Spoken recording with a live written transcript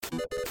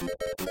Welcome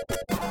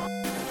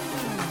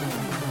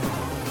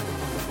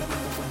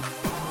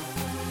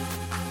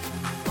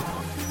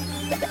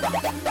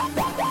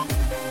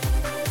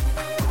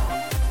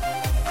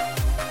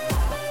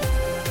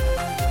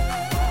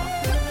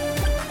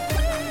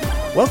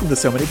to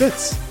So Many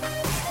Bits.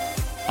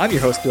 I'm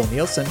your host, Bill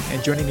Nielsen,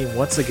 and joining me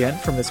once again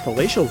from this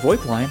palatial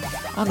VoIP line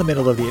on the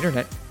middle of the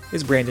internet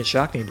is Brandon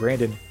Shockney.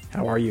 Brandon,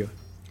 how are you?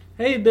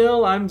 Hey,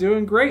 Bill, I'm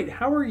doing great.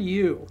 How are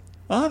you?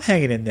 I'm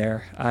hanging in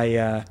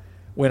there.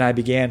 When I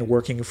began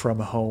working from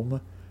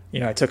home,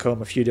 I took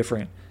home a few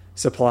different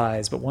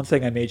supplies, but one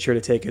thing I made sure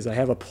to take is I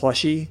have a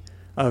plushie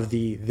of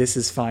the This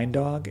Is Fine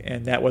dog,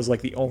 and that was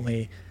like the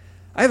only...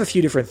 I have a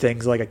few different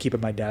things like I keep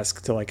at my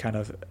desk to like kind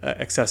of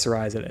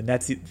accessorize it, and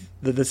that's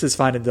the This Is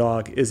Fine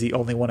dog is the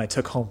only one I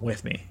took home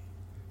with me.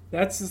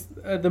 That's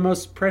the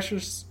most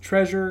precious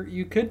treasure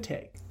you could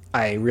take.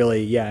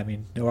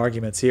 No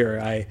arguments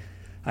here.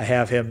 I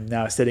have him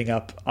now sitting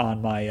up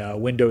on my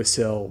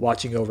windowsill,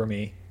 watching over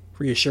me,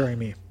 reassuring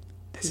me,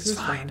 this is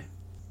fine.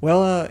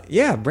 Well,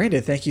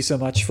 Brandon, thank you so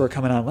much for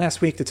coming on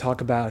last week to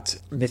talk about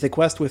Mythic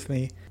Quest with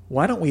me.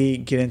 Why don't we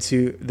get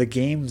into the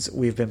games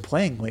we've been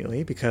playing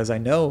lately? Because I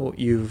know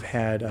you've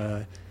had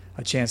a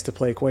chance to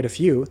play quite a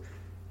few,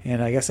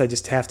 and I guess I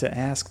just have to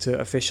ask to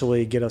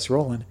officially get us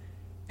rolling.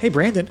 Hey,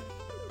 Brandon,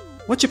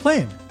 what you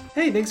playing?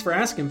 Hey, thanks for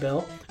asking,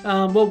 Bill.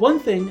 Well, one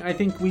thing I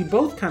think we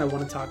both kind of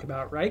want to talk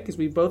about, right? Because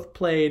we both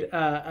played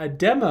a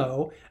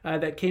demo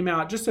that came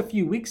out just a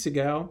few weeks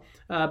ago,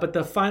 but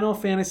the Final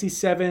Fantasy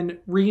VII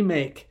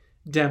Remake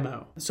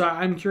demo. So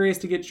I'm curious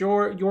to get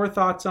your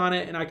thoughts on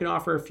it, and I can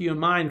offer a few of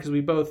mine because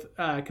we both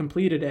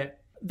completed it.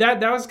 That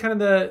was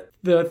kind of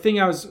the thing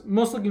I was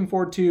most looking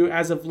forward to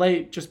as of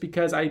late, just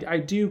because I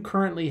do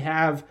currently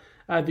have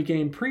the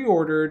game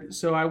pre-ordered,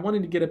 so I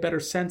wanted to get a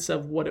better sense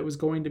of what it was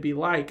going to be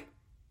like.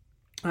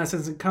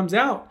 Since it comes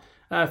out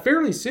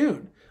fairly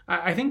soon.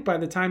 I think by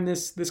the time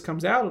this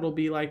comes out, it'll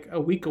be like a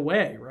week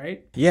away,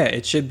 right? Yeah,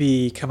 it should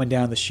be coming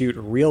down the chute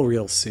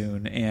real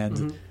soon.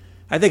 And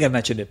I think I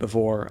mentioned it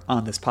before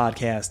on this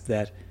podcast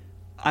that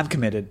I'm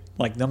committed.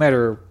 Like, no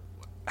matter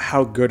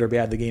how good or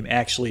bad the game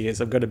actually is,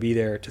 I'm going to be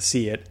there to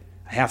see it.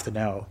 I have to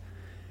know.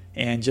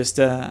 And just,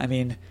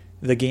 the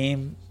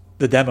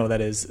demo that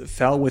is,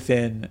 fell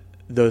within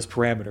those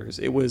parameters.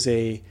 It was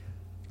a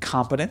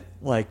competent,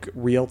 like,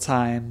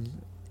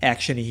 real-time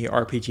action-y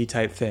RPG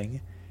type thing,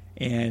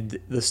 and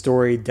the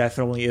story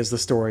definitely is the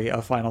story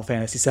of Final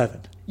Fantasy VII.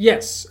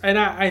 Yes, and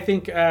I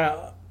think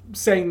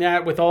saying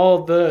that with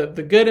all the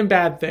good and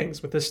bad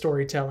things with the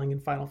storytelling in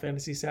Final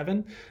Fantasy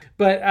VII,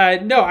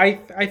 but no,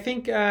 I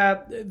think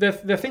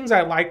the things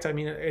I liked. I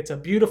mean, it's a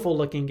beautiful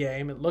looking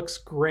game. It looks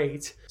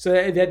great.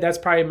 So that's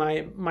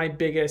probably my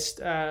biggest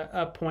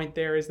point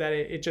there, is that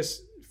it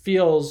just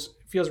feels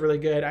really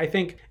good. I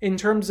think in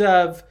terms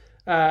of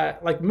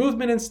like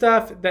movement and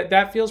stuff,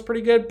 that feels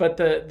pretty good, but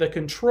the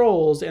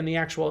controls and the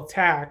actual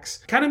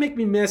attacks kind of make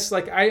me miss,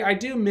 like I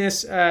do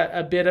miss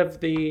a bit of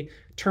the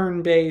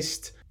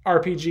turn-based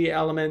RPG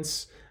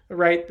elements,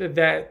 right,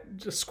 that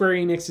Square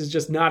Enix is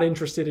just not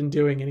interested in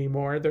doing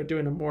anymore. They're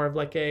doing more of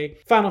like a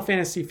Final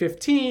Fantasy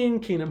 15,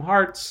 Kingdom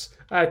Hearts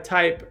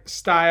type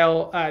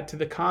style to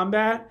the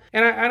combat,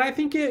 and I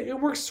think it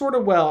works sort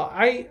of well.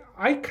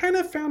 I kind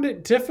of found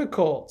it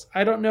difficult.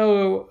 I don't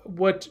know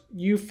what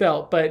you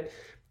felt, but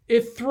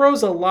it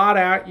throws a lot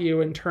at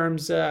you in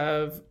terms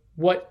of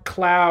what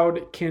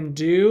Cloud can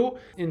do,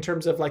 in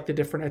terms of like the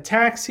different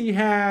attacks he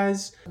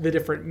has, the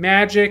different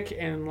magic,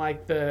 and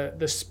like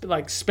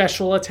the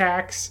special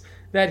attacks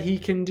that he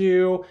can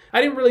do.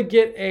 I didn't really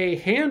get a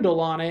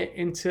handle on it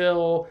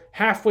until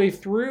halfway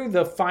through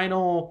the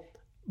final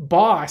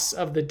boss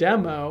of the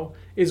demo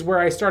is where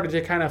I started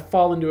to kind of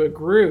fall into a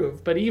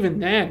groove. But even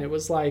then, it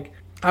was like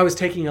I was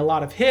taking a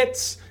lot of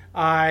hits.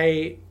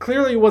 I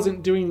clearly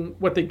wasn't doing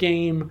what the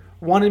game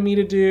wanted me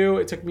to do.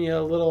 It took me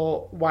a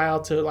little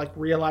while to like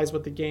realize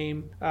what the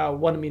game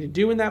wanted me to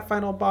do in that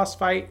final boss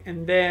fight.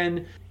 And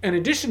then in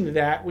addition to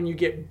that, when you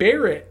get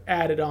Barret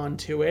added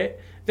onto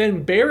it,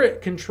 then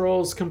Barret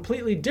controls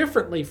completely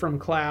differently from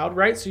Cloud,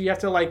 right? So you have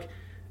to like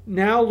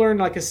now learn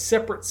like a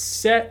separate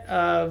set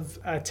of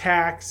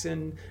attacks,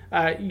 and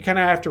you kind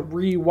of have to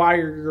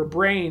rewire your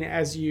brain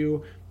as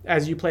you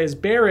play as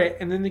Barret,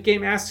 and then the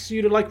game asks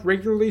you to like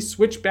regularly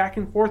switch back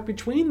and forth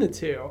between the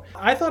two.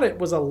 I thought it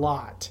was a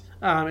lot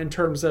in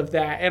terms of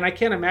that, and I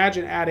can't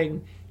imagine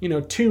adding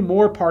 2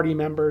 more party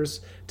members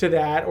to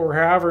that, or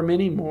however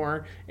many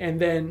more, and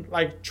then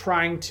like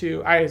trying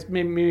to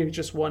maybe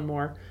just 1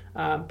 more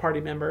party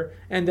member,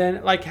 and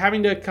then like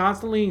having to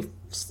constantly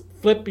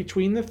flip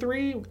between the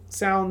 3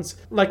 sounds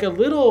like a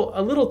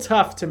little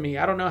tough to me.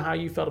 I don't know how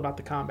you felt about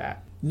the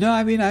combat. No,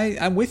 I mean,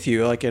 I'm with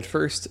you. Like, at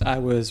first, I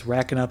was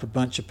racking up a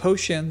bunch of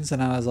potions,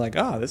 and I was like,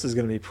 oh, this is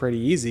going to be pretty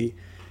easy.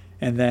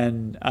 And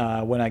then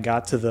when I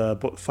got to the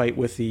fight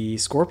with the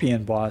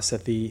Scorpion boss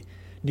near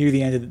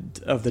the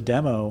end of the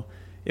demo,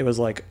 it was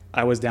like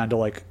I was down to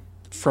like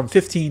from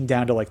 15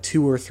 down to like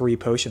 2 or 3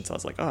 potions. I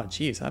was like, oh,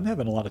 geez, I'm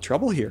having a lot of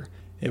trouble here.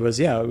 It was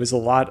a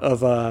lot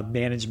of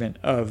management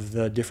of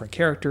the different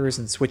characters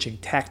and switching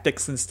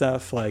tactics and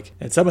stuff. Like,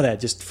 and some of that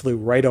just flew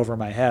right over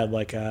my head.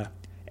 Like,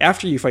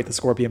 after you fight the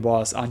Scorpion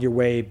boss, on your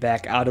way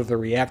back out of the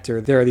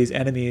reactor, there are these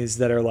enemies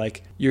that are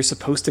like, you're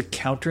supposed to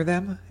counter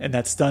them, and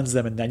that stuns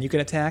them, and then you can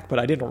attack. But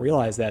I didn't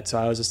realize that, so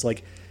I was just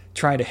like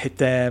trying to hit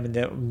them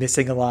and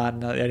missing a lot,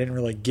 and I didn't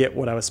really get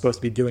what I was supposed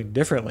to be doing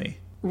differently.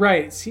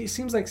 Right. It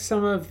seems like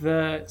some of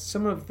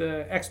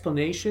the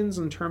explanations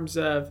in terms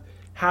of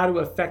how to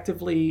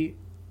effectively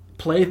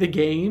play the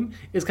game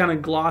is kind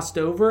of glossed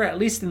over, at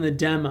least in the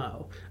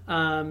demo.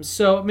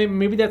 So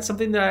maybe that's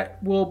something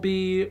that will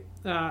be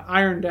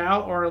ironed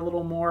out or a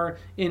little more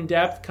in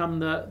depth come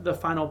the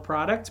final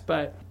product.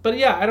 But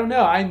yeah, I don't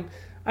know.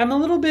 I'm a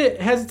little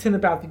bit hesitant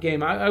about the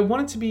game. I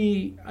want it to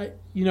be,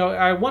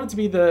 I want it to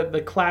be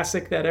the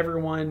classic that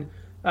everyone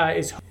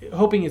is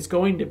hoping it's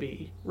going to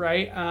be,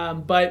 right?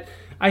 But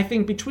I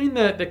think between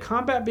the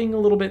combat being a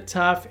little bit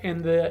tough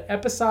and the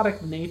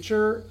episodic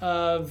nature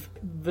of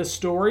the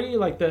story,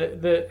 like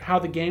the how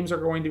the games are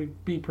going to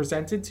be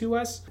presented to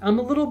us, I'm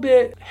a little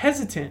bit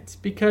hesitant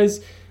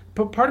because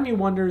part of me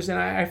wonders, and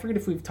I forget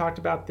if we've talked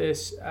about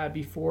this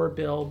before,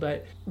 Bill,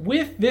 but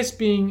with this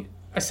being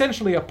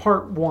essentially a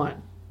part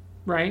one,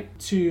 right,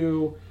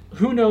 to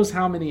who knows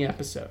how many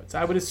episodes,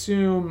 I would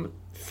assume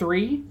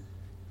 3.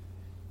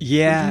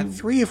 Yeah,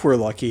 3 if we're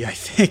lucky. I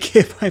think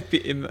it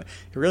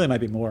really might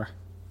be more.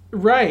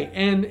 Right,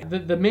 and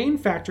the main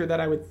factor that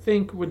I would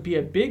think would be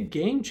a big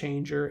game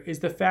changer is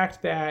the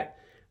fact that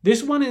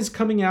this one is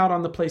coming out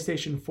on the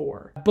PlayStation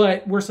 4,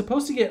 but we're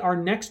supposed to get our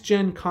next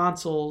gen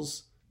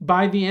consoles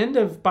by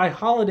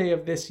holiday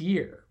of this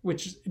year.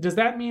 Which does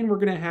that mean we're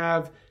going to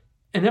have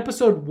an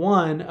episode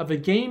 1 of a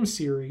game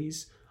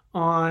series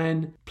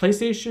on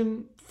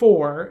PlayStation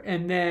 4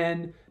 and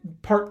then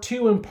part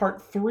 2 and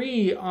part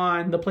 3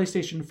 on the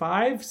PlayStation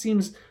 5?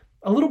 Seems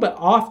a little bit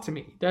off to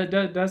me.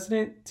 Doesn't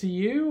it to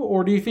you?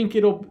 Or do you think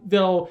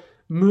they'll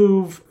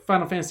move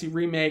Final Fantasy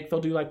Remake, they'll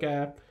do like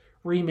a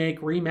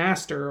remake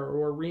remaster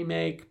or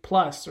remake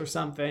plus or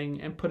something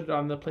and put it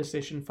on the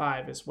PlayStation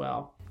 5 as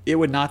well? It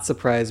would not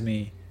surprise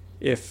me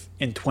if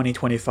in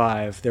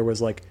 2025 there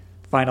was like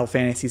Final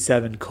Fantasy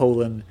VII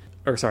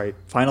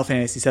Final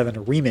Fantasy VII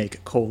Remake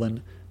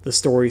the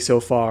story so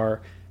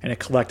far, and it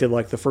collected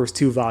like the first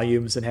 2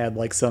 volumes and had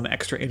like some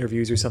extra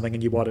interviews or something,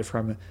 and you bought it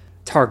from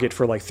Target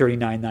for like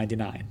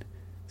 $39.99.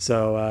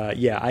 So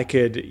yeah, I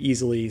could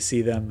easily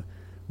see them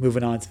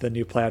moving on to the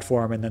new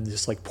platform and then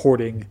just like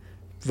porting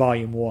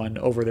Volume 1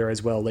 over there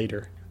as well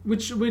later.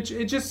 Which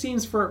it just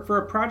seems for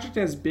a project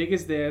as big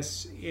as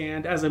this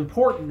and as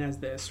important as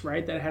this,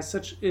 right, that has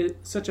such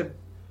a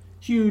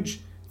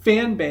huge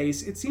fan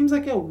base, it seems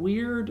like a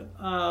weird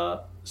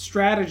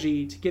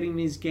strategy to getting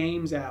these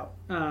games out,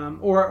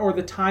 or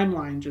the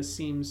timeline just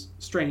seems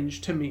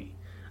strange to me.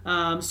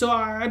 So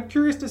I'm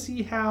curious to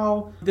see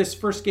how this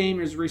first game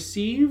is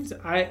received.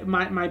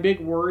 My big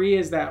worry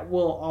is that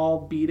we'll all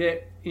beat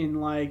it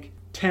in like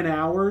 10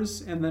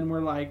 hours, and then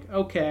we're like,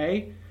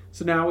 okay,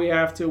 so now we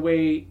have to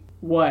wait,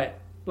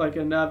 like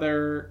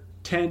another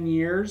 10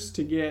 years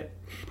to get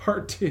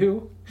part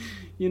 2?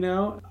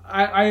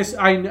 I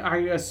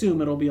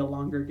assume it'll be a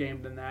longer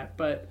game than that,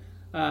 but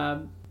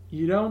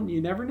you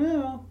never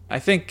know. I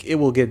think it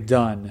will get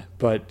done,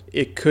 but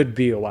it could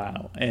be a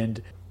while.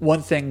 And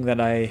one thing that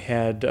I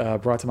had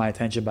brought to my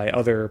attention by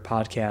other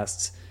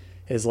podcasts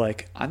is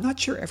like, I'm not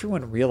sure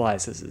everyone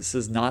realizes this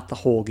is not the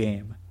whole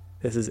game.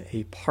 This is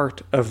a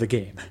part of the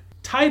game.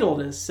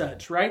 Titled as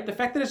such, right? The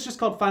fact that it's just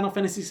called Final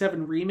Fantasy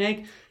VII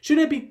Remake,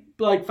 shouldn't it be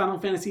like Final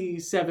Fantasy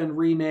VII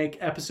Remake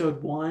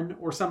Episode 1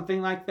 or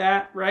something like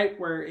that, right?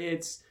 Where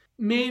it's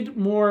made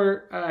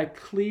more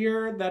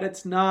clear that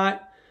it's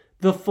not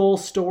the full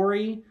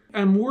story.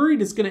 I'm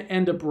worried it's going to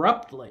end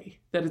abruptly,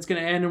 that it's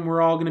going to end and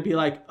we're all going to be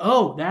like,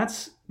 oh,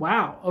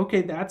 wow,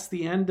 okay, that's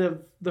the end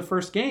of the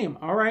first game.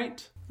 All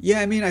right. Yeah,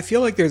 I mean, I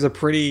feel like there's a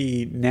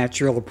pretty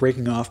natural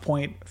breaking off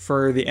point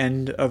for the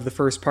end of the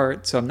first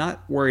part, so I'm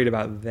not worried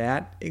about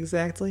that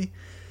exactly.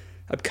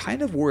 I'm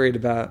kind of worried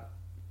about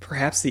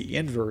perhaps the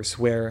inverse,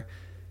 where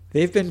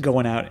they've been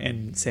going out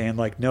and saying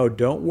like, no,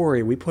 don't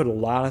worry, we put a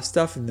lot of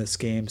stuff in this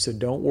game, so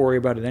don't worry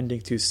about it ending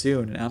too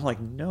soon. And I'm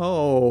like,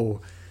 no,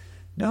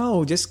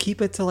 just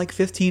keep it to like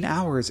 15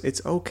 hours.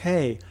 It's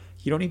okay.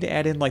 You don't need to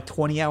add in like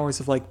 20 hours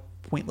of like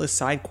pointless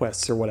side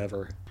quests or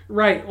whatever.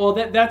 Right. Well,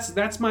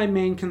 that's my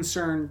main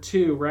concern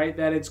too, right?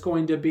 That it's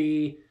going to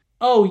be,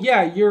 oh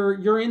yeah,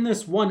 you're in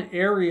this one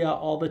area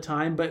all the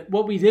time, but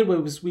what we did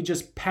was we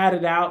just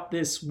padded out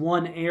this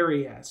one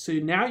area. So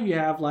now you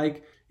have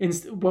like,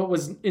 what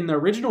was in the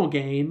original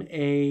game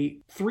a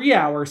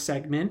 3-hour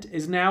segment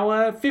is now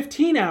a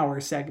 15-hour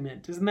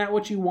segment. Isn't that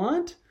what you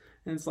want?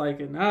 And it's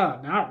like, no,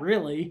 not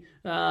really.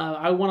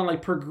 I want to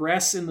like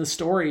progress in the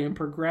story and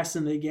progress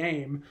in the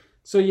game.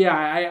 So yeah,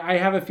 I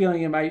have a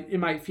feeling it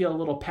might feel a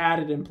little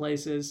padded in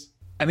places.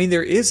 I mean,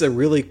 there is a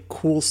really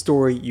cool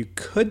story you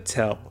could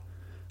tell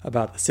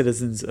about the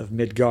citizens of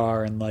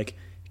Midgar and like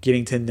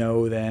getting to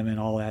know them and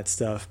all that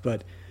stuff.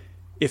 But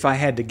if I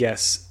had to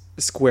guess,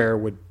 Square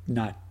would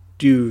not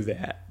do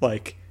that.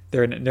 Like,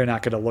 they're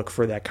not going to look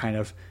for that kind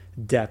of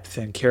depth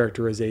and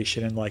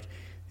characterization and like,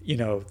 you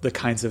know, the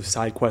kinds of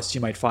side quests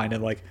you might find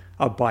in like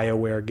a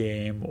BioWare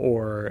game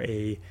or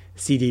a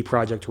CD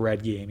Projekt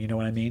Red game. You know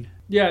what I mean?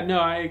 Yeah, no,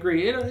 I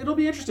agree. It'll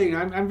be interesting.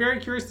 I'm very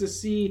curious to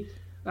see.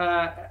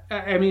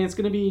 I mean, it's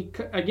going to be,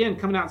 again,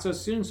 coming out so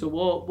soon, so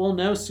we'll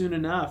know soon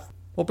enough.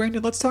 Well,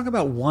 Brandon, let's talk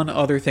about one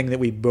other thing that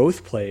we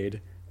both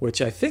played,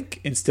 which I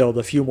think instilled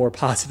a few more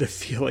positive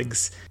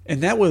feelings,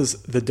 and that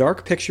was the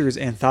Dark Pictures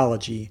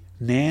anthology,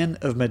 Man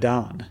of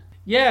Medan.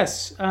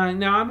 Yes.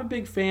 Now, I'm a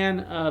big fan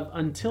of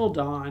Until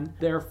Dawn,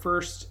 their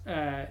first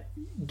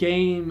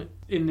game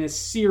in this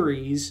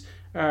series,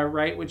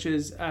 right, which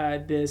is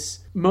this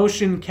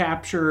motion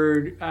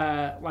captured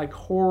like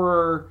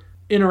horror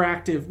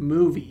interactive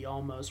movie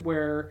almost,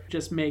 where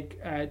just make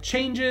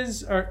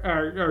changes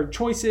or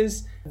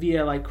choices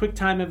via like quick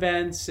time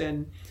events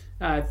and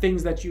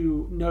things that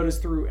you notice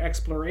through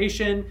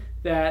exploration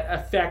that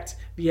affect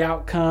the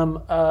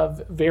outcome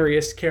of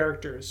various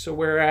characters. So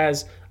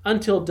whereas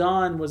Until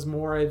Dawn was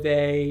more of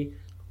a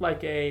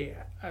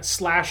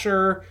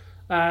slasher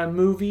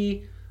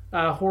movie,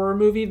 horror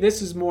movie,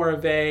 this is more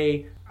of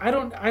a, I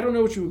don't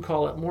know what you would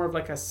call it, more of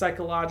like a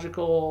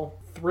psychological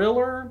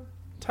thriller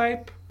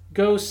type,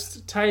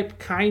 ghost type,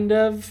 kind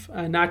of,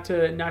 not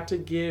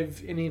to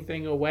give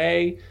anything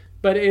away,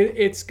 but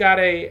it's got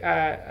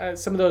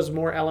some of those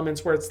more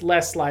elements where it's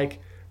less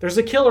like there's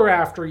a killer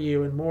after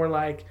you and more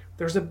like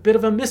there's a bit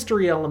of a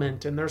mystery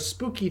element and there's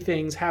spooky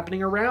things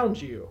happening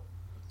around you.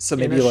 So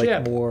maybe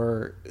like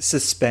more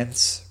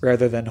suspense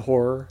rather than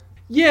horror.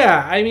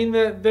 Yeah, I mean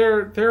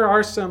there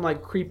are some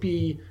like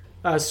creepy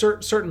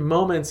certain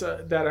moments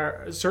that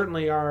are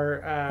certainly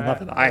are. Not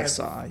that I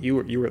saw. You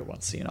were the one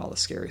seeing all the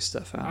scary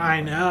stuff.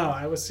 I know.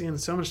 I was seeing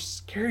so much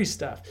scary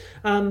stuff.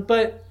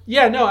 But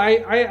yeah, no,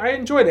 I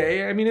enjoyed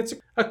it. I mean, it's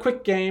a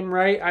quick game,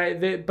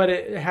 right? But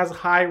it has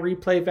high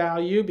replay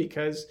value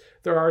because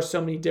there are so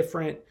many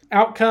different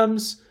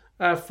outcomes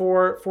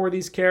for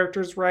these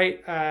characters,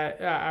 right?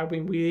 I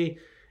mean,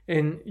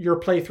 in your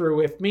playthrough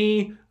with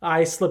me,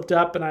 I slipped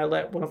up and I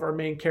let one of our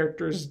main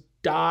characters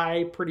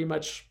die pretty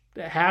much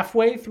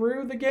halfway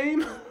through the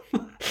game.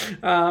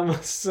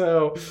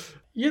 So,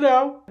 you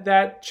know,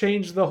 that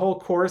changed the whole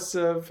course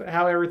of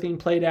how everything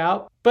played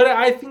out. But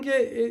I think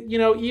it you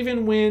know,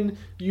 even when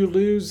you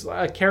lose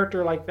a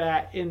character like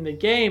that in the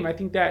game, I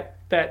think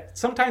that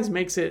sometimes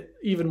makes it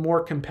even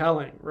more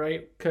compelling,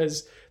 right?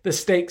 Because the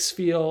stakes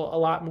feel a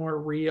lot more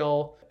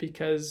real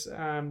because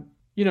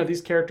you know,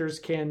 these characters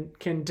can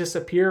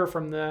disappear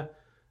from the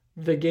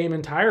game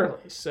entirely.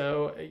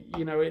 So,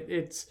 you know,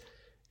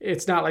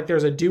 it's not like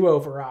there's a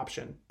do-over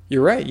option.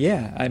 You're right,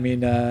 yeah. I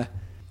mean,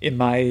 in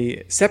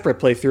my separate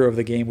playthrough of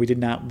the game, we did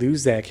not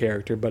lose that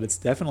character, but it's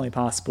definitely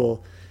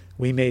possible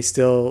we may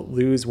still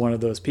lose one of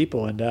those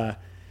people. And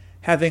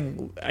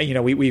having, you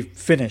know, we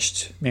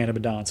finished Man of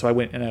Medan, so I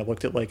went and I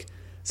looked at like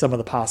some of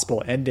the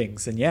possible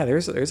endings. And yeah,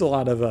 there's a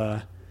lot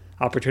of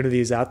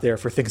opportunities out there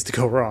for things to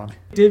go wrong.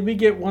 Did we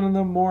get one of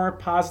the more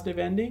positive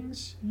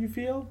endings, you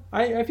feel?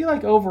 I feel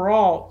like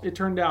overall it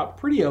turned out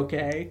pretty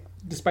okay,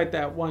 despite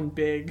that one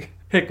big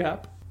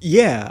hiccup.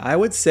 Yeah, I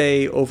would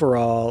say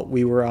overall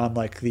we were on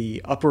like at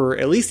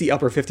least the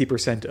upper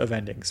 50% of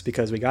endings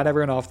because we got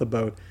everyone off the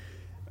boat,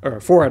 or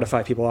 4 out of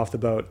 5 people off the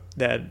boat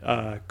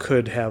that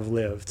could have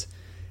lived.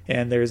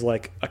 And there's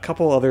like a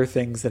couple other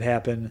things that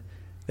happen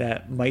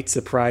that might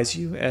surprise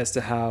you as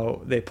to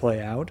how they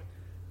play out.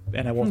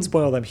 And I won't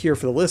spoil them here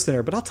for the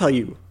listener, but I'll tell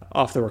you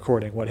off the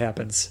recording what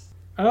happens.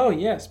 Oh,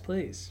 yes,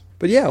 please.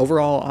 But yeah,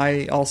 overall,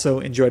 I also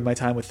enjoyed my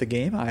time with the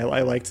game.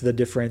 I liked the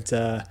different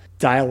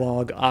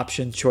dialogue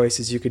option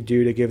choices you could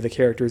do to give the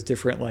characters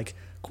different like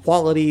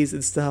qualities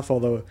and stuff,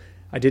 although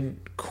I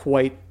didn't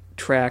quite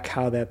track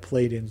how that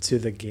played into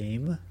the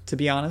game, to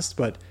be honest,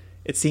 but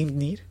it seemed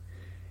neat.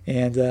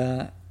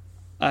 And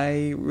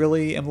I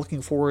really am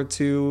looking forward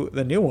to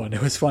the new one.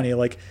 It was funny,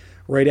 like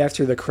right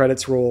after the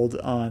credits rolled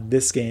on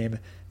this game,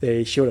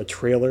 they showed a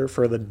trailer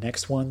for the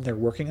next one they're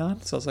working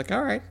on. So I was like,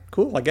 all right,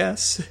 cool, I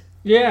guess.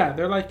 Yeah,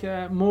 they're like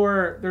they're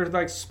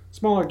like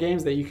smaller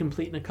games that you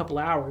complete in a couple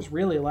hours,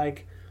 really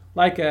like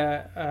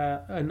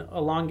an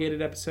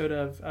elongated episode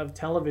of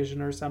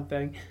television or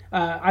something.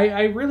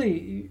 I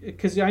really,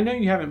 because I know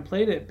you haven't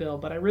played it, Bill,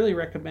 but I really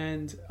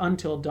recommend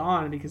Until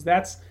Dawn because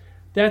that's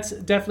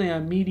definitely a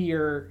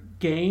meatier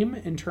game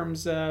in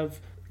terms of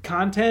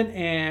content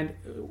and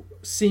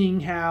seeing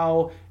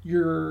how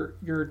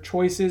your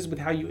choices with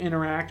how you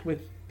interact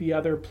with the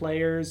other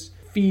players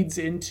feeds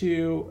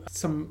into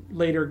some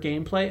later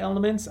gameplay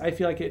elements. I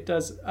feel like it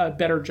does a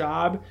better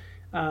job.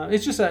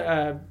 It's just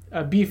a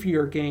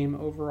beefier game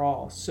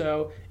overall.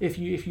 So if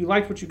you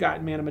liked what you got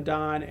in Man of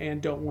Medan and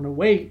don't want to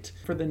wait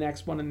for the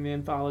next one in the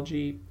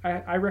anthology,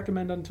 I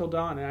recommend Until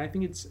Dawn, and I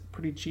think it's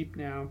pretty cheap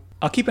now.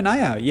 I'll keep an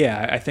eye out.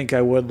 Yeah, I think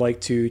I would like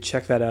to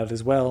check that out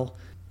as well.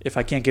 If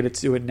I can't get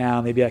to it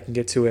now, maybe I can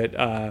get to it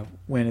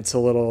when it's a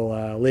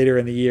little later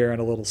in the year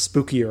and a little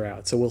spookier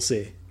out. So we'll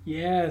see.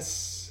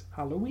 Yes.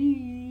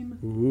 Halloween.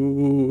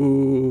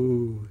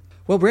 Ooh.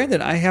 Well,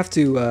 Brandon, I have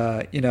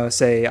to,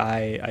 say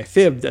I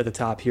fibbed at the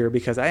top here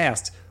because I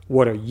asked,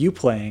 what are you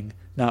playing,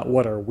 not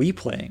what are we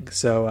playing?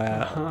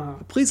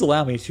 So please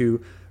allow me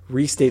to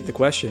restate the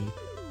question.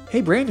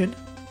 Hey, Brandon,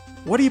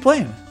 what are you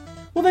playing?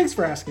 Well, thanks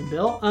for asking,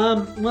 Bill.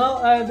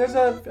 There's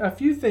a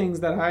few things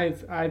that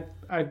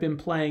I've been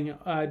playing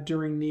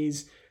during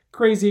these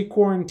crazy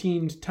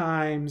quarantined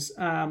times.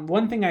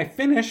 One thing I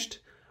finished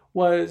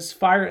was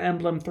Fire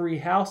Emblem 3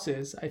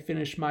 Houses. I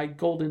finished my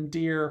Golden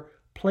Deer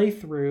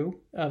playthrough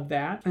of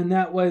that, and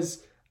that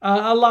was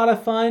a lot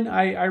of fun.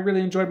 I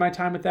really enjoyed my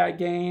time with that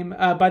game.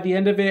 By the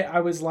end of it, I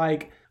was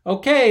like,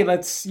 okay,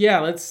 let's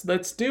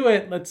do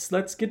it.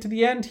 Let's get to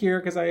the end here,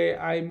 because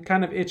I'm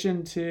kind of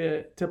itching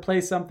to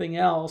play something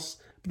else.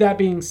 That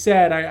being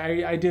said,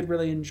 I did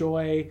really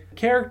enjoy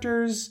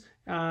characters,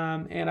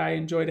 and I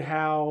enjoyed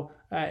how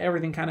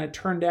everything kind of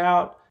turned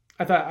out.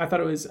 I thought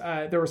it was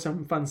there were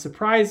some fun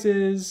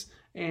surprises,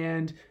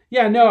 and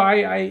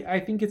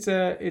I think it's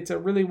a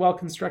really well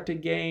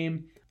constructed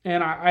game,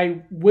 and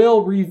I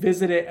will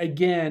revisit it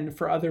again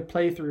for other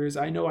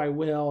playthroughs. I know I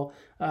will,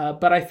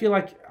 but I feel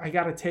like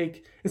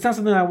it's not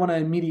something I want to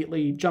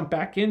immediately jump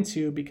back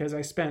into because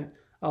I spent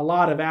a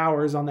lot of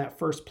hours on that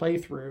first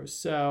playthrough.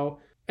 So,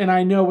 and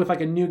I know with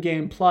like a New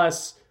Game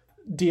Plus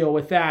deal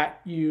with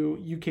that,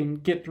 you can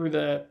get through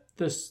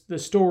the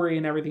story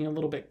and everything a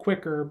little bit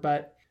quicker,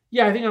 but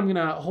yeah, I think I'm going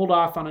to hold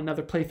off on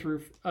another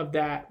playthrough of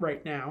that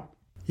right now.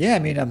 Yeah, I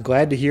mean, I'm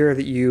glad to hear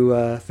that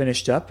you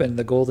finished up, and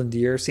the Golden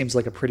Deer seems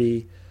like a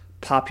pretty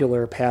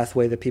popular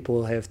pathway that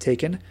people have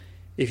taken.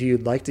 If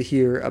you'd like to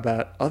hear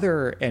about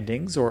other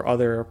endings or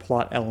other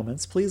plot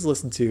elements, please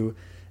listen to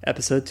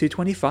episode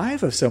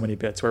 225 of So Many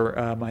Bits,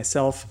 where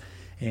myself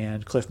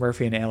and Cliff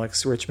Murphy and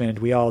Alex Richmond,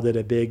 we all did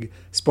a big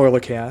spoiler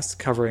cast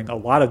covering a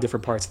lot of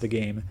different parts of the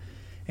game.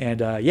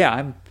 And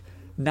I'm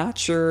not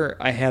sure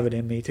I have it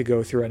in me to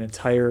go through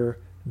another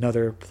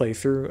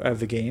playthrough of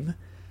the game.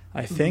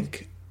 I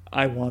think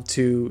I want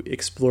to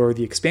explore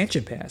the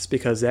expansion pass,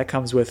 because that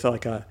comes with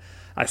like a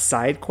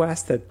side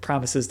quest that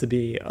promises to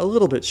be a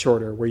little bit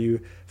shorter, where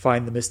you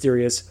find the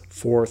mysterious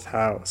fourth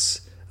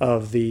house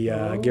of the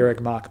Garreg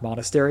Mach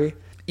Monastery.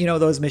 You know,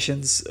 those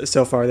missions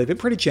so far, they've been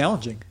pretty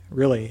challenging,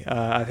 really.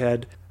 I've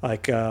had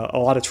like a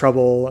lot of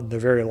trouble, and they're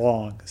very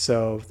long.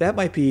 So that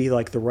might be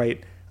like the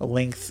right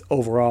length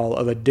overall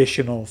of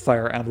additional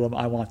Fire Emblem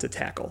I want to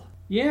tackle.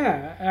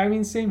 Yeah, I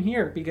mean, same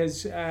here,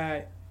 because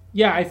I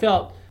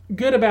felt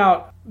good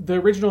about the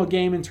original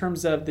game in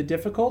terms of the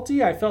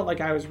difficulty. I felt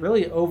like I was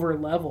really over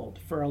leveled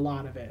for a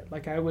lot of it.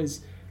 Like I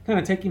was kind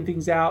of taking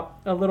things out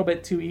a little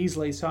bit too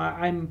easily. So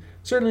I'm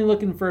certainly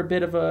looking for a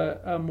bit of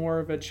a more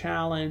of a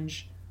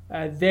challenge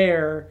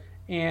there.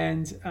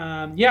 And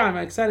I'm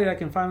excited I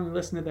can finally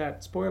listen to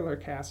that spoiler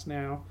cast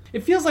now.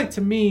 It feels like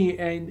to me,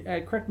 and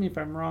correct me if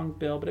I'm wrong,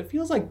 Bill, but it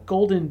feels like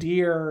Golden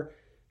Deer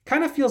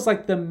kind of feels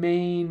like the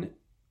main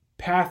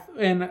path,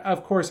 and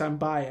of course I'm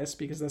biased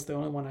because that's the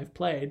only one I've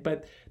played,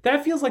 but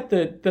that feels like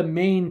the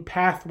main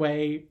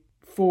pathway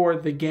for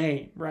the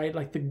game, right?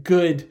 Like the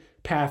good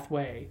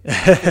pathway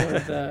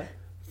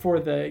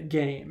for the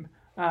game.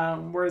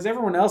 Whereas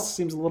everyone else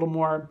seems a little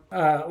more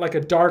like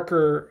a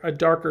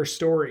darker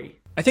story.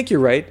 I think you're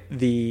right.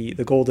 The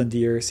Golden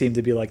Deer seem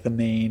to be like the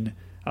main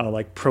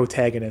like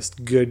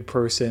protagonist, good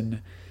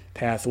person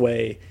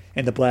pathway,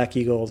 and the Black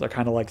Eagles are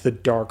kind of like the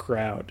dark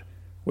route,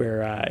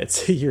 where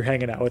it's you're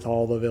hanging out with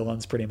all the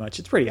villains pretty much.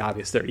 It's pretty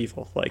obvious they're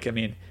evil. Like, I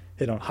mean,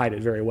 they don't hide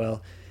it very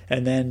well.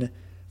 And then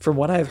from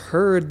what I've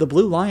heard, the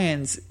Blue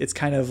Lions, it's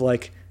kind of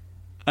like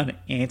an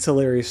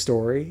ancillary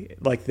story.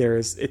 Like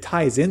it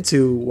ties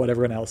into what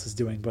everyone else is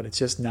doing, but it's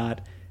just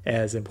not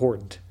as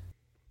important.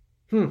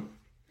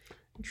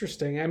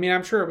 Interesting. I mean,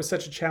 I'm sure it was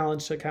such a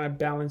challenge to kind of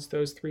balance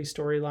those three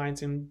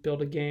storylines and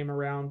build a game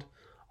around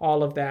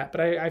all of that,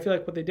 but I feel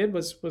like what they did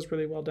was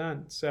really well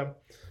done. So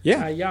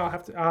I'll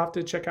have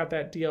to check out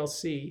that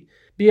DLC.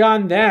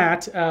 Beyond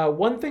that,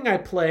 one thing I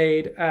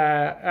played,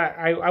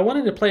 I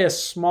wanted to play a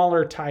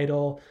smaller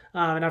title,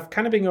 and I've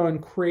kind of been going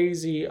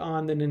crazy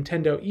on the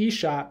Nintendo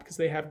eShop because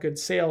they have good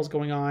sales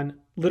going on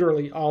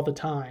literally all the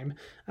time.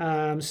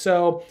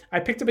 So I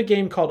picked up a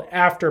game called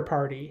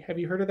Afterparty. Have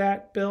you heard of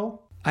that,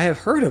 Bill? I have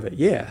heard of it.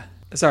 Yeah.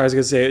 Sorry, I was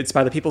going to say it's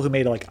by the people who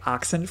made like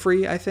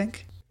Oxenfree, I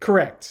think.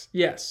 Correct.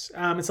 Yes.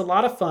 It's a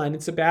lot of fun.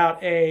 It's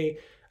about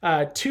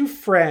two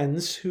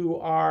friends who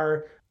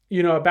are,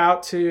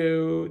 about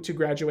to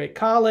graduate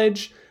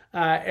college,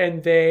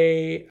 and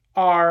they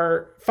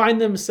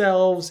find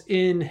themselves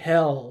in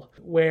hell,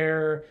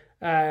 where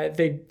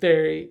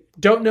they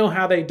don't know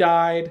how they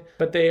died,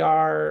 but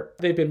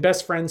they've been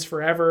best friends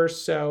forever.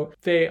 So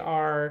they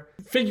are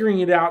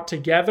figuring it out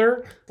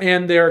together,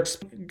 and they're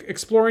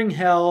exploring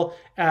hell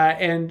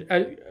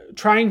and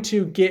trying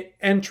to get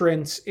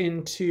entrance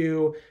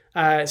into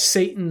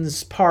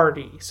Satan's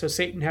party. So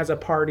Satan has a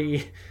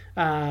party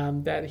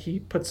that he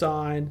puts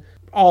on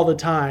all the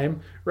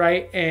time,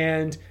 right?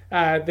 And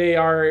they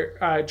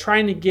are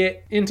trying to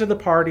get into the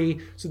party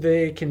so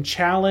they can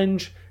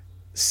challenge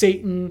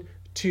Satan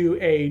to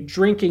a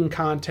drinking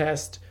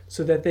contest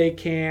so that they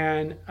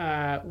can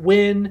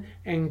win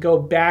and go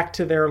back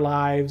to their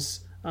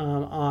lives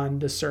on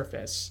the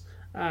surface.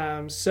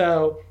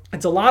 So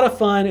it's a lot of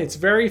fun. It's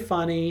very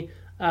funny.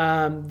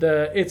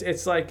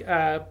 It's like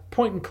a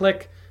point and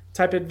click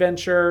type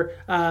adventure,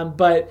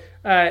 but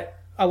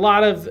a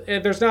lot of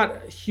there's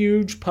not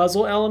huge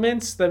puzzle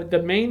elements.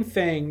 The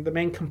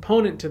main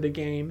component to the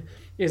game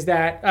is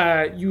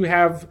that you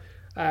have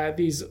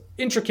these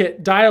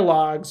intricate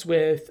dialogues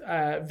with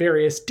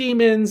various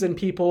demons and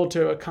people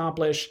to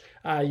accomplish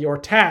your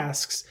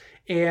tasks.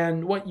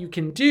 And what you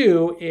can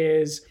do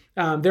is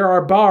there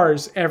are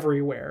bars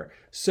everywhere.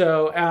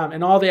 So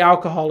and all the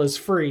alcohol is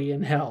free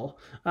in hell.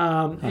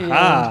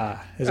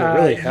 Is it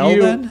really hell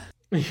then?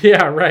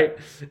 Yeah, right.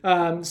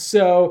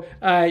 So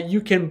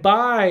you can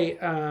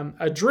buy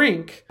a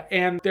drink,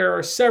 and there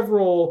are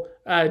several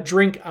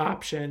drink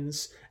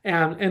options,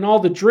 and all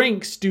the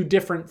drinks do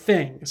different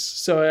things.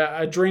 So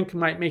a drink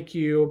might make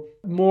you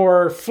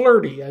more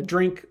flirty. A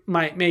drink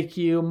might make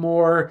you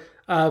more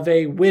of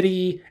a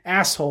witty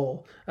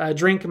asshole. A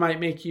drink might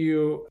make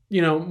you,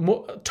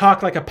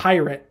 talk like a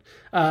pirate.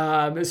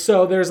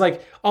 So there's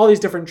like all these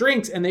different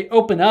drinks, and they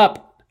open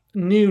up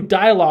new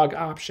dialogue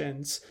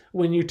options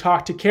when you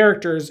talk to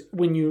characters.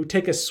 When you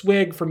take a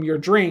swig from your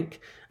drink,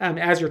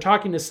 as you're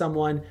talking to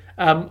someone,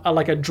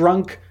 like a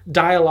drunk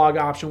dialogue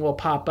option will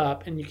pop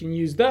up, and you can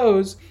use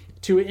those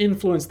to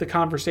influence the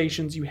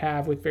conversations you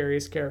have with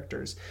various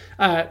characters.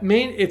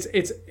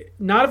 It's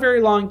not a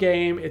very long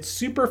game. It's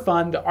super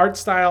fun. The art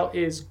style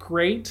is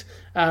great.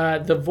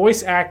 The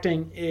voice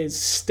acting is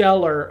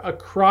stellar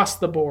across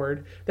the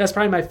board. That's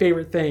probably my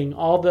favorite thing.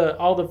 All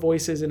the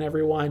voices and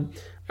everyone.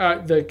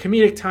 The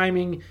comedic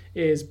timing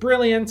is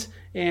brilliant,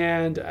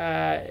 and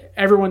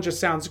everyone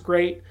just sounds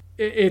great.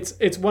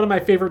 It's one of my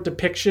favorite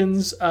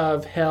depictions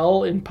of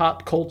hell in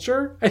pop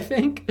culture, I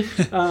think.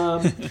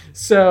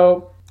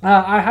 So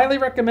I highly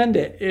recommend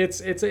it.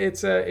 It's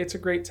a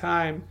great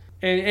time,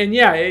 and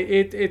yeah,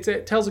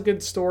 it tells a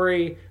good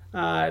story.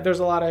 There's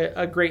a lot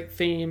of great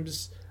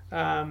themes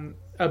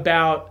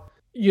about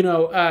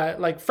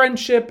like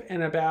friendship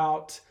and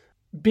about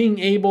being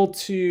able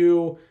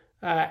to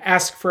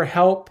ask for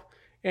help,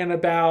 and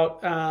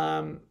about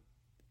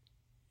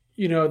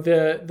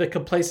the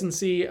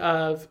complacency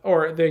of,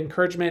 or the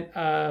encouragement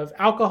of,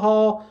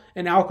 alcohol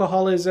and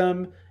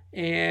alcoholism.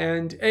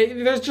 And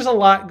there's just a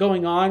lot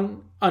going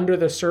on under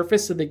the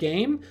surface of the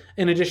game,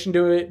 in addition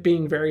to it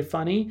being very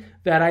funny,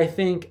 that I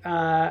think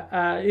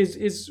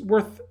is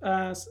worth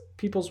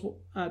people's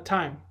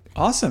time.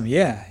 Awesome.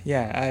 Yeah.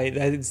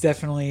 It's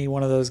definitely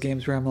one of those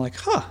games where I'm like,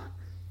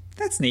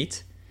 that's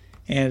neat.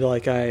 And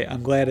like,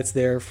 I'm glad it's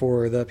there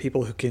for the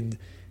people who can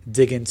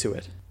dig into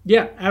it.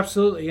 Yeah,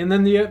 absolutely. And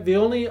then the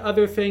only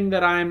other thing that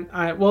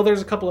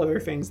there's a couple other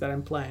things that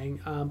I'm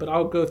playing, but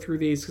I'll go through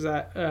these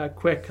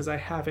because I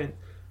haven't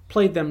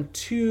played them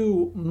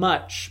too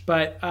much.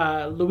 But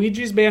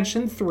Luigi's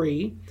Mansion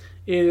 3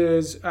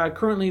 is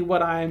currently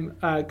what I'm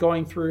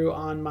going through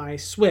on my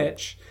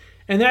Switch,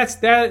 and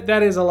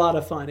that is a lot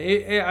of fun.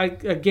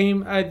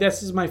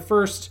 This is my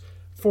first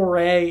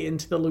foray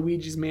into the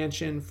Luigi's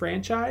Mansion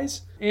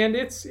franchise, and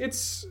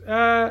it's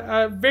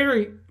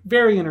very,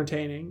 very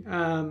entertaining.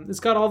 It's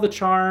got all the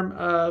charm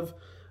of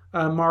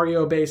a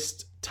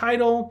Mario-based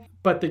title,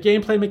 but the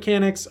gameplay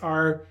mechanics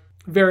are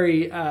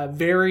very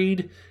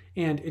varied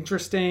and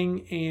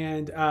interesting,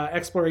 and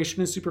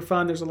exploration is super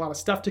fun. There's a lot of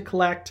stuff to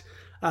collect.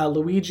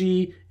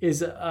 Luigi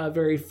is a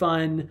very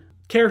fun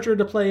character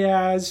to play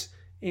as,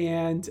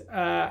 and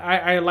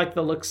I like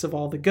the looks of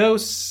all the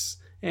ghosts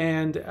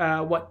and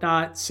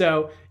whatnot.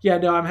 So yeah,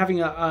 no, I'm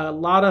having a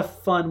lot of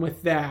fun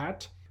with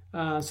that.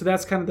 So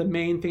that's kind of the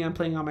main thing I'm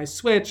playing on my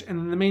Switch, and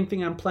then the main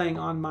thing I'm playing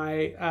on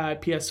my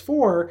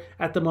PS4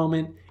 at the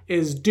moment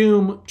is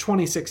Doom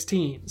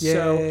 2016. Yay.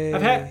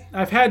 So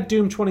I've had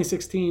Doom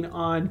 2016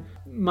 on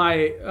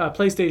my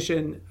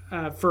PlayStation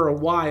for a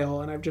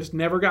while, and I've just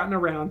never gotten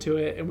around to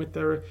it. And with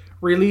the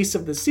release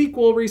of the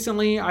sequel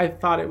recently, I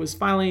thought it was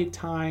finally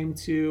time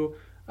to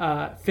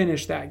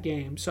finish that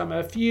game. So I'm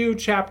a few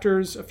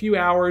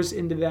hours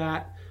into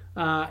that,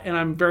 and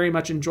I'm very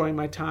much enjoying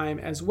my time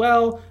as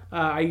well.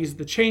 I use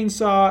the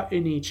chainsaw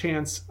any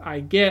chance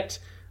I get,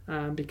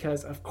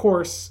 because of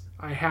course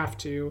I have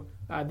to.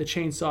 The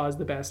chainsaw is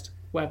the best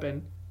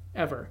weapon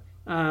ever.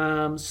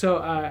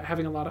 So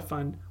having a lot of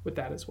fun with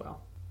that as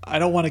well. I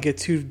don't want to get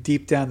too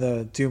deep down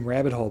the Doom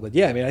rabbit hole, but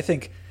yeah, I mean, I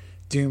think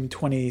Doom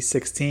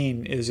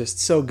 2016 is just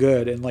so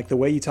good. And like the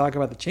way you talk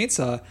about the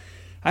chainsaw,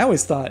 I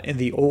always thought in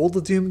the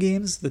old Doom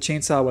games, the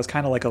chainsaw was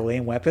kind of like a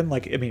lame weapon.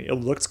 Like, I mean, it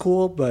looks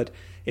cool, but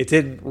it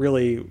didn't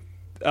really,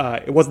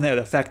 it wasn't that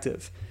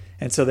effective.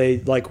 And so they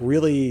like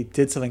really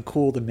did something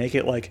cool to make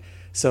it like,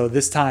 so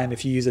this time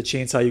if you use a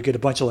chainsaw, you get a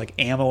bunch of like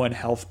ammo and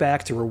health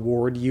back to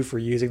reward you for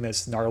using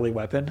this gnarly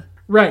weapon.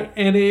 Right,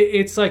 and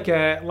it's like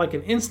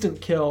an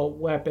instant kill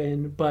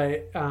weapon,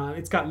 but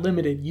it's got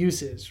limited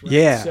uses. Right?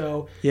 Yeah.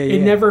 So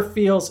it never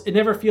feels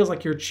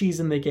like you're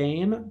cheesing the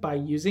game by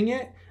using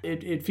it.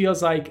 It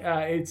feels like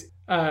it's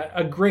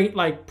a great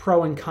like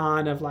pro and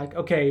con of like,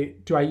 okay,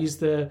 do I use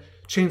the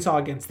chainsaw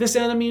against this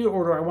enemy,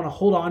 or do I want to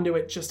hold on to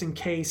it just in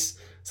case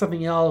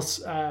something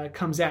else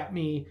comes at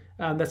me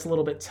that's a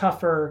little bit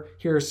tougher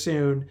here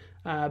soon.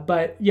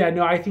 But yeah,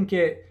 no, I think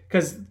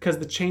because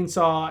the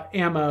chainsaw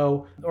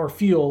ammo or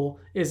fuel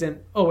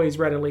isn't always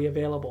readily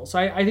available. So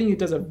I think it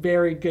does a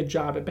very good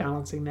job at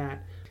balancing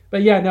that.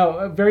 But yeah,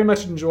 no, very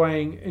much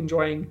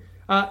enjoying.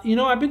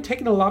 I've been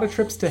taking a lot of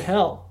trips to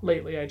hell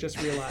lately, I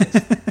just realized.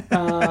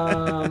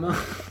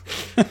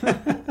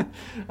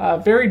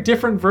 Very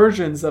different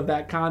versions of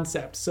that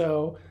concept.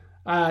 So,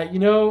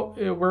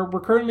 we're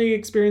currently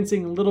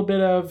experiencing a little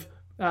bit of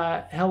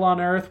hell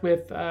on earth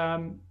with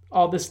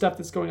all this stuff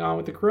that's going on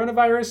with the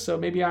coronavirus. So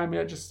maybe I'm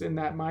just in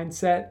that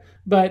mindset.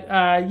 But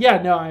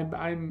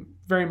I'm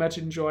very much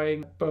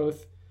enjoying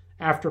both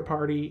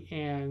Afterparty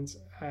and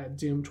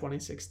Doom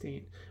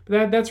 2016.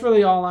 But that's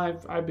really all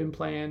I've been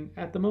playing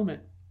at the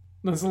moment.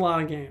 That's a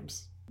lot of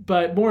games.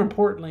 But more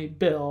importantly,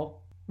 Bill,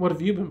 what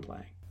have you been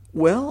playing?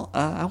 Well,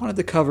 I wanted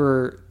to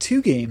cover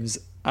 2 games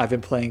I've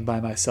been playing by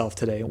myself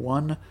today.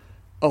 One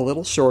a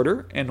little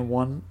shorter and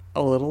one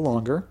a little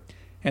longer.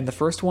 And the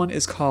first one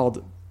is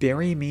called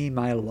Bury Me,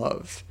 My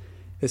Love.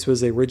 This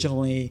was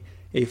originally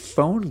a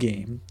phone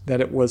game that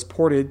it was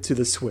ported to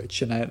the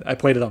Switch, and I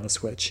played it on the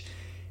Switch.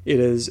 It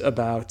is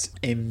about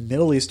a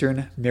Middle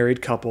Eastern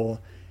married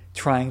couple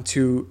trying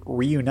to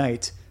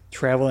reunite,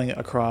 traveling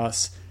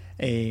across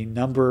a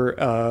number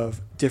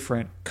of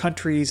different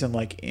countries and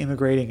like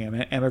immigrating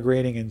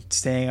and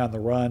staying on the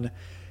run.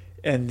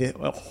 And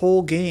the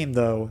whole game,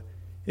 though,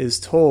 is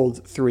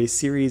told through a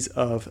series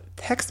of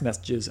text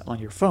messages on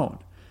your phone.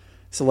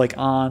 So like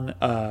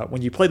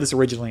when you played this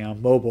originally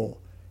on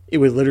mobile, it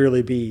would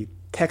literally be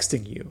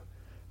texting you.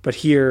 But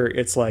here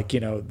it's like,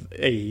 an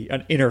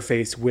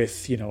interface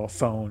with, a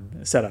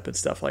phone setup and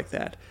stuff like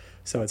that.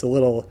 So it's a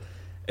little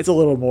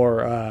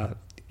more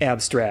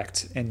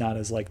abstract and not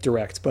as like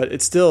direct, but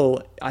it's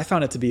still, I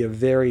found it to be a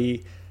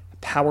very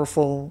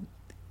powerful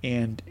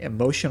and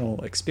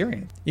emotional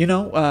experience.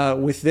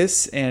 With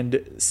this,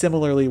 and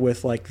similarly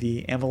with like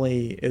the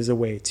Emily is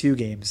Away 2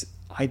 games,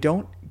 I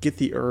don't get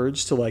the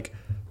urge to like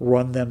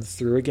run them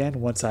through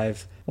again once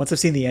I've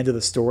seen the end of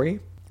the story.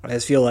 I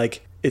just feel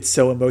like it's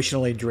so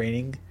emotionally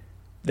draining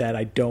that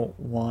I don't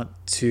want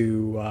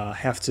to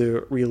have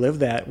to relive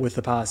that with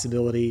the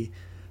possibility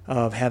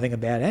of having a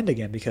bad end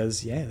again.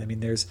 Because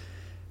there's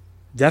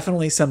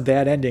definitely some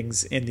bad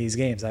endings in these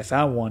games. I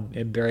found one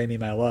in Bury Me,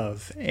 My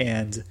Love,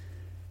 and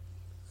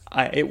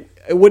it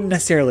wouldn't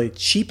necessarily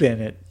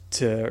cheapen it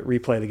to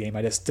replay the game.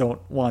 I just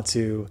don't want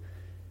to.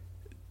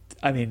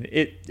 I mean,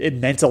 it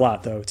meant a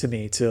lot though to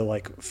me to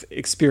like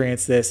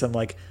experience this, and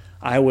like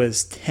I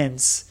was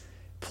tense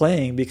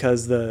playing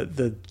because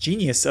the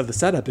genius of the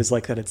setup is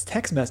like that it's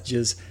text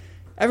messages.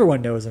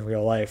 Everyone knows in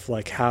real life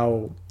like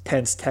how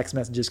tense text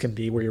messages can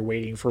be where you're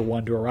waiting for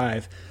one to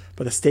arrive,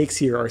 but the stakes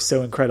here are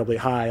so incredibly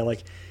high.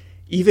 Like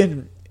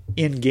even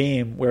in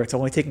game where it's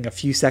only taking a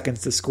few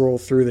seconds to scroll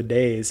through the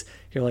days,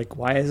 you're like,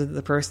 why isn't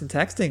the person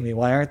texting me?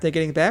 Why aren't they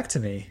getting back to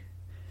me?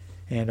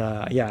 And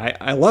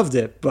I loved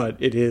it, but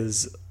it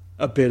is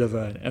a bit of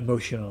an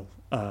emotional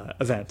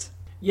event.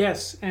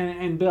 Yes,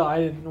 and Bill, I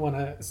didn't want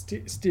to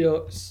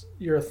steal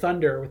your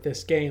thunder with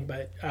this game,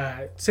 but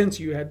since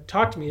you had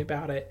talked to me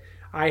about it,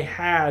 I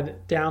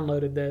had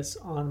downloaded this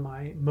on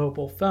my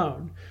mobile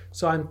phone.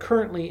 So I'm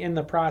currently in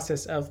the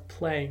process of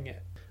playing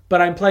it,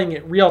 but I'm playing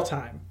it real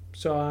time.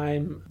 So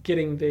I'm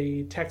getting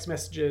the text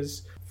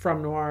messages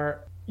from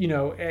Noir,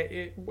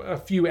 a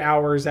few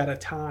hours at a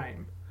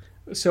time.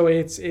 So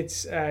it's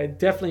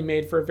definitely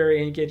made for a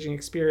very engaging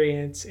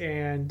experience.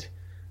 And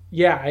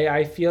yeah,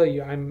 I feel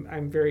you.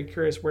 I'm very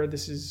curious where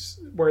this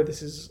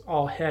is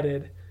all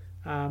headed.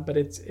 But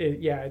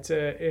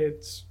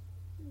it's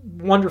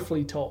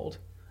wonderfully told.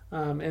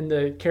 And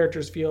the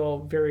characters feel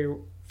very,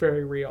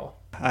 very real.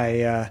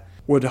 I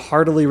would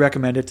heartily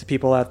recommend it to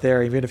people out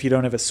there. Even if you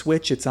don't have a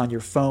Switch, it's on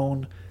your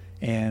phone.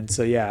 And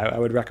so, yeah, I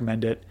would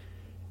recommend it.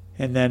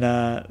 And then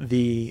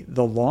the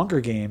longer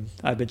game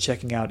I've been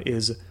checking out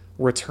is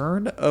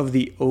Return of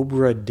the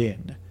Obra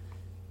Dinn.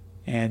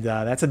 And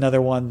that's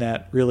another one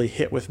that really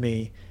hit with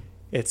me.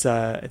 It's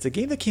a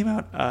game that came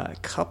out a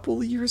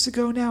couple years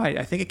ago now.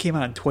 I think it came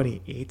out in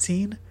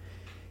 2018.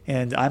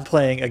 And I'm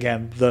playing,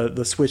 again,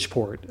 the Switch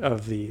port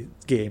of the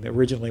game. It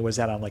originally was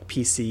out on like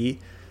PC.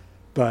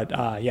 But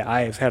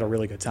I've had a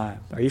really good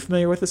time. Are you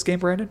familiar with this game,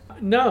 Brandon?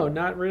 No,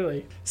 not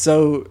really.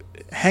 So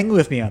hang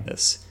with me on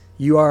this.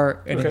 You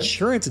are an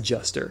insurance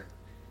adjuster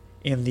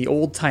in the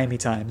old-timey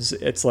times.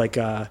 It's like,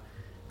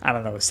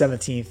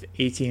 17th,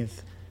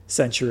 18th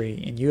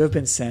century. And you have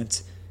been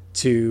sent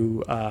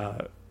to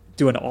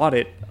do an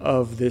audit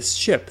of this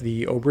ship,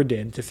 the Obra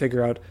Dinn, to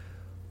figure out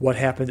what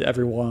happened to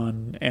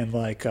everyone and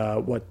like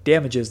what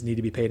damages need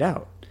to be paid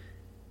out.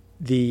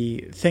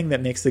 The thing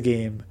that makes the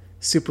game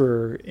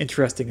super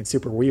interesting and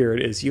super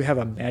weird is you have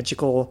a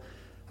magical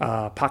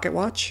pocket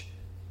watch,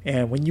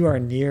 and when you are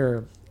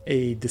near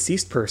a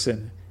deceased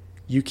person,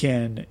 you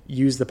can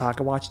use the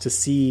pocket watch to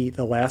see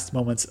the last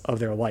moments of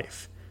their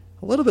life.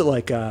 A little bit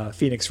like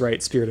Phoenix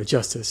Wright Spirit of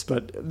Justice,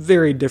 but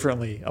very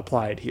differently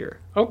applied here.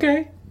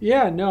 Okay.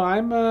 Yeah, no,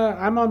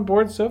 I'm on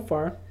board so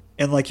far.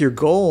 And like your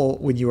goal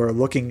when you are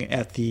looking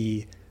at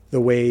the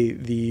way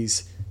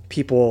these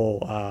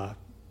people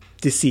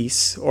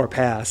decease or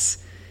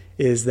pass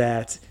is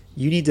that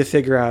you need to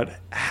figure out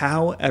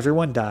how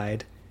everyone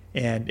died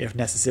and, if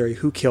necessary,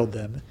 who killed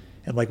them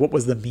and like what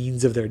was the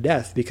means of their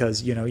death,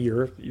 because you know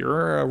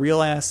you're a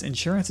real ass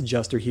insurance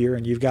adjuster here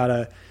and you've got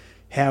to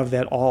have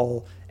that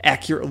all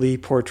accurately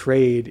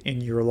portrayed in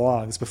your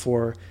logs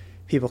before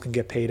people can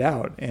get paid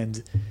out.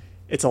 And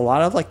it's a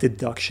lot of like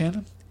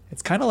deduction.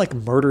 It's kind of like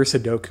murder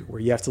Sudoku,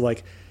 where you have to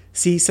like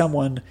see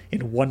someone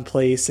in one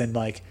place and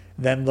like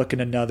then look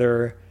in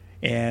another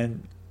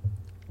and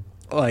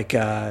like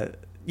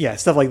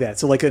stuff like that.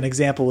 So like an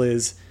example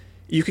is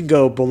you can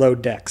go below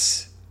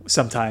decks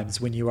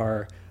sometimes when you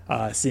are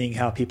seeing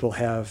how people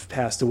have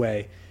passed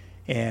away,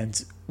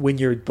 and when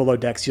you're below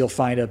decks you'll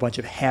find a bunch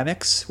of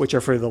hammocks which are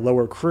for the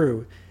lower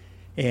crew,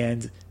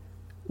 and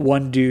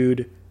one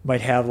dude might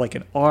have like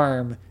an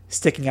arm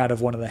sticking out of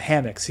one of the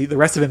hammocks. The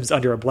rest of him is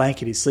under a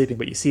blanket, he's sleeping,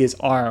 but you see his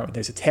arm,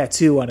 there's a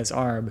tattoo on his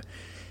arm,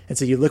 and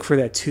so you look for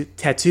that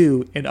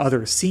tattoo in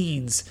other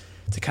scenes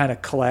to kind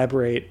of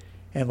collaborate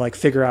and like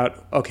figure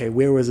out, okay,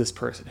 where was this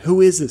person?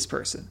 Who is this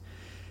person?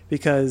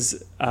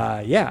 Because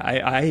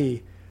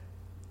I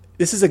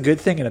this is a good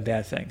thing and a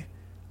bad thing.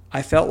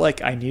 I felt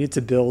like I needed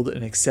to build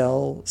an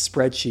Excel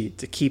spreadsheet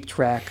to keep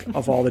track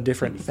of all the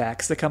different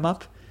facts that come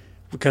up,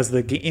 because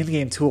the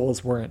in-game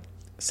tools weren't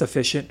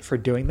sufficient for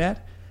doing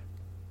that.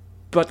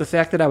 But the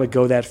fact that I would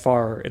go that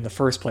far in the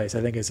first place,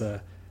 I think, is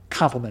a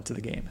compliment to the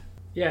game.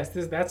 Yes,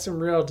 that's some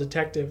real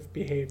detective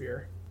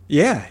behavior.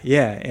 Yeah,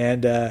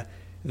 and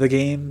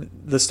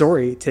the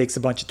story takes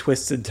a bunch of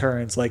twists and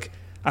turns. Like,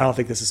 I don't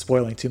think this is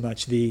spoiling too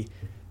much. The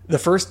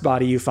first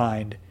body you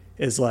find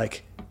is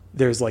like,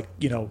 there's like,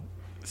 you know,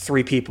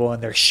 3 people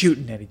and they're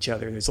shooting at each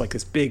other. There's like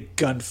this big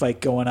gunfight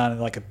going on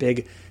and like a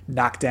big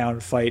knockdown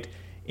fight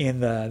in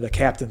the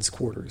captain's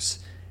quarters.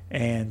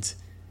 And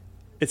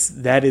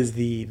that is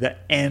the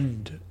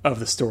end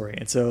of the story.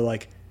 And so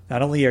like,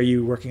 not only are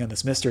you working on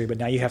this mystery, but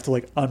now you have to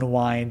like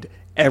unwind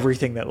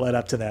everything that led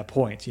up to that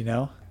point, you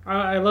know?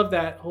 I love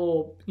that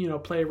whole, you know,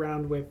 play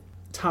around with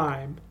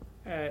time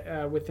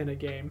within a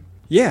game.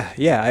 Yeah.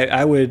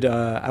 I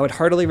would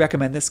heartily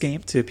recommend this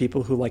game to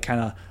people who like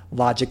kind of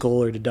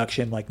logical or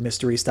deduction, like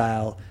mystery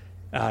style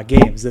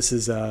games. This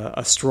is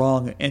a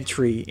strong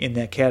entry in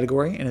that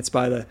category, and it's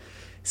by the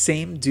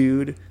same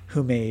dude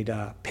who made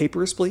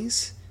Papers,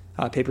 Please.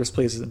 Papers,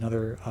 Please is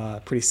another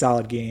pretty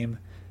solid game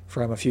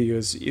from a few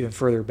years even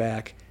further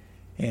back.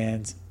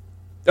 And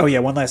oh yeah,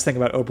 one last thing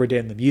about Obra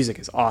Dinn, the music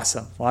is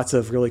awesome. Lots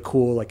of really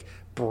cool like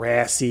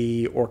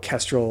brassy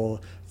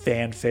orchestral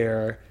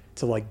fanfare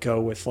to like go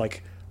with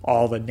like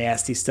all the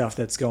nasty stuff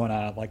that's going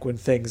on. Like when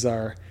things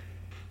are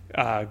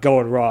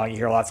going wrong, you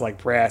hear lots of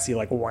like brassy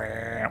like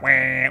wah,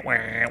 wah,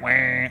 wah,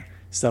 wah,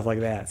 stuff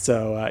like that.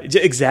 So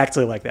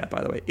exactly like that,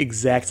 by the way,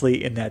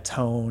 exactly in that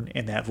tone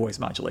and that voice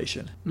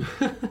modulation.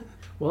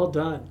 Well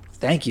done.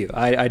 Thank you.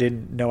 I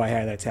didn't know I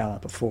had that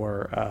talent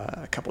before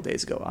a couple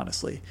days ago,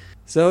 honestly.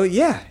 So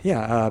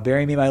yeah.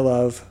 Bury Me My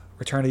Love,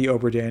 Return to the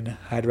Obra Dinn.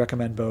 I'd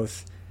recommend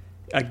both.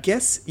 I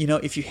guess, you know,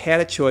 if you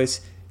had a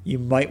choice, you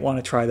might want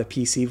to try the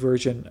PC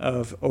version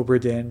of Obra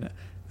Dinn.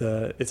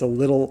 It's a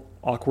little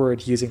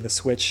awkward using the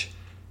Switch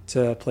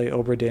to play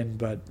Obra Dinn,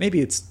 but maybe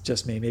it's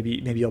just me.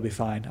 Maybe you'll be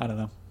fine. I don't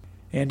know.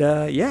 And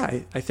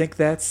I think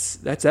that's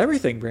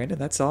everything, Brandon.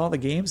 That's all the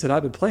games that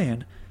I've been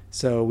playing.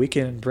 So we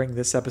can bring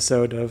this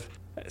episode of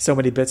So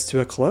Many Bits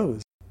to a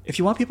close. If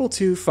you want people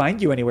to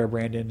find you anywhere,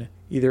 Brandon,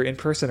 either in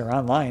person or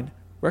online,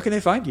 where can they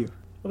find you?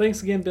 Well,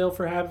 thanks again, Bill,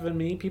 for having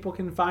me. People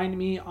can find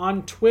me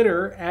on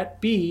Twitter at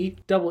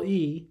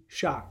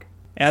BEE-Shock.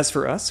 As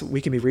for us,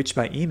 we can be reached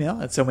by email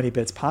at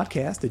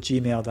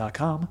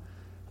somanybitspodcast@gmail.com.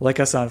 Like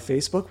us on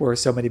Facebook, we're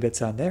So Many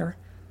Bits on there.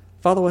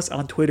 Follow us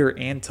on Twitter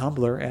and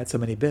Tumblr at So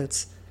Many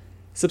Bits.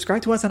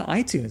 Subscribe to us on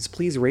iTunes.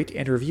 Please rate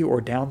and review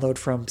or download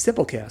from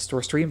Simplecast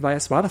or stream via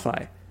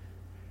Spotify.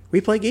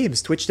 We play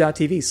games,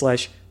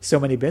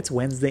 twitch.tv/SoManyBits,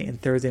 Wednesday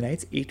and Thursday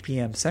nights, 8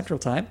 p.m. Central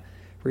Time.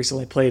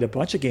 Recently played a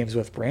bunch of games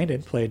with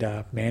Brandon. Played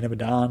Man of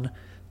Medan,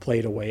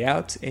 played A Way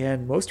Out,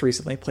 and most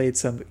recently played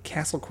some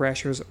Castle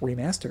Crashers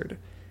Remastered.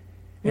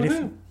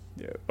 And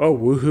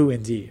woohoo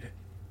indeed.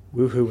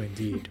 Woohoo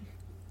indeed.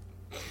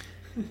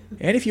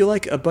 And if you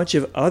like a bunch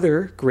of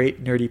other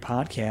great nerdy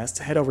podcasts,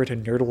 head over to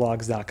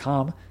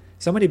nerdalogs.com.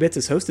 So Many Bits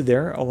is hosted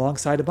there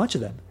alongside a bunch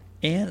of them.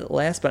 And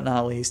last but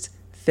not least,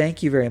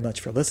 thank you very much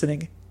for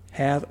listening.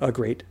 Have a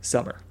great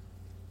summer.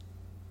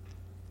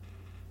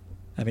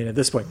 I mean, at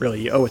this point, really,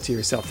 you owe it to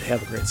yourself to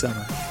have a great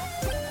summer.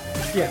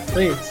 Yeah,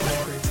 please.